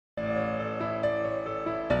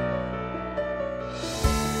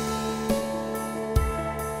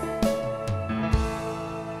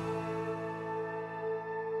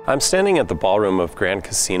I'm standing at the ballroom of Grand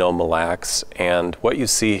Casino Mille Lacs, and what you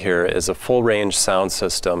see here is a full range sound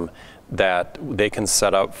system that they can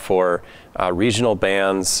set up for regional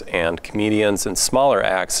bands and comedians and smaller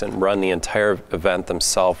acts and run the entire event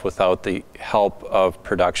themselves without the help of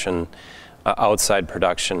production, outside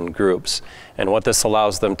production groups. And what this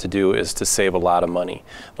allows them to do is to save a lot of money.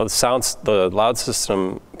 The loud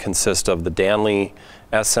system consists of the Danley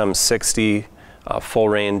SM60 full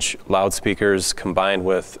range loudspeakers combined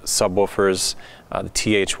with subwoofers, the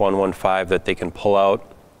TH115 that they can pull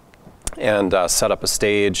out and set up a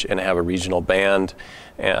stage and have a regional band,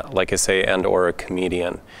 like I say, and or a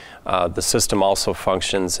comedian. The system also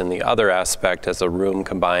functions in the other aspect as a room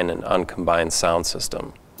combined and uncombined sound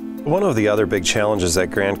system. One of the other big challenges at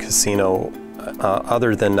Grand Casino,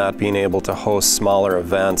 other than not being able to host smaller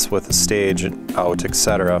events with a stage out,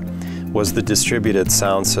 etc., was the distributed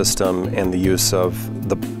sound system and the use of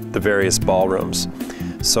the various ballrooms.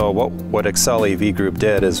 So what Excel AV Group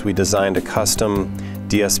did is we designed a custom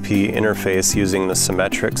DSP interface using the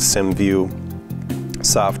Symetrix SimView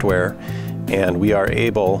software, and we are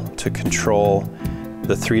able to control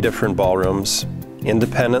the 3 different ballrooms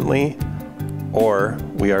independently, or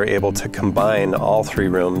we are able to combine all 3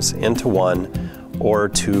 rooms into one, or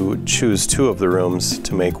to choose 2 of the rooms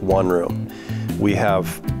to make 1 room. We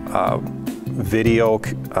have video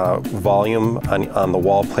volume on the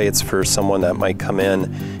wall plates for someone that might come in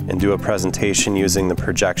and do a presentation using the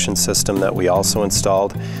projection system that we also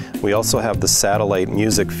installed. We also have the satellite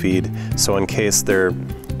music feed, so in case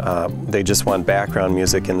they just want background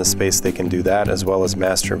music in the space, they can do that, as well as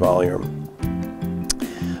master volume.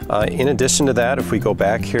 In addition to that, if we go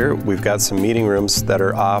back here, we've got some meeting rooms that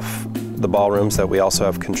are off the ballrooms that we also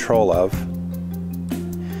have control of.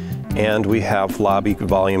 And we have lobby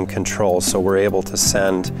volume control, so we're able to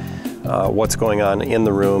send what's going on in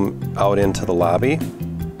the room out into the lobby.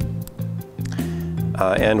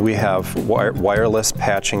 And we have wireless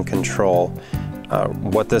patching control.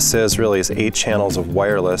 What this is really is 8 channels of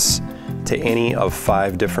wireless to any of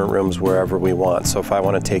 5 different rooms wherever we want. So if I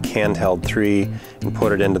want to take handheld 3 and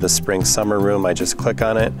put it into the spring-summer room, I just click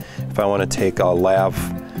on it. If I want to take a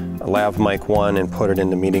lav mic 1 and put it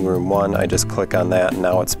into meeting room 1, I just click on that and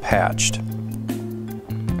now it's patched.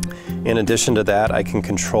 In addition to that, I can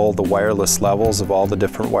control the wireless levels of all the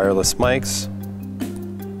different wireless mics,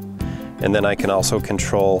 and then I can also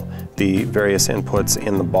control the various inputs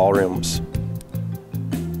in the ballrooms.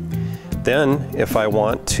 Then, if I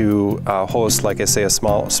want to host, like I say, a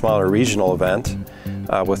smaller regional event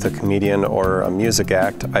with a comedian or a music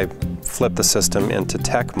act, I flip the system into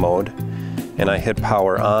tech mode and I hit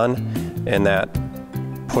power on, and that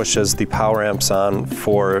pushes the power amps on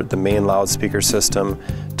for the main loudspeaker system,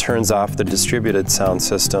 turns off the distributed sound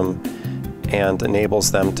system, and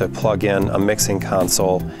enables them to plug in a mixing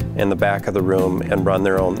console in the back of the room and run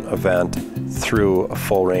their own event through a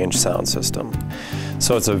full range sound system.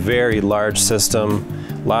 So it's a very large system,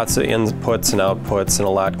 lots of inputs and outputs and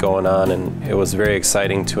a lot going on, and it was very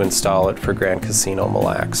exciting to install it for Grand Casino Mille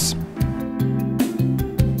Lacs.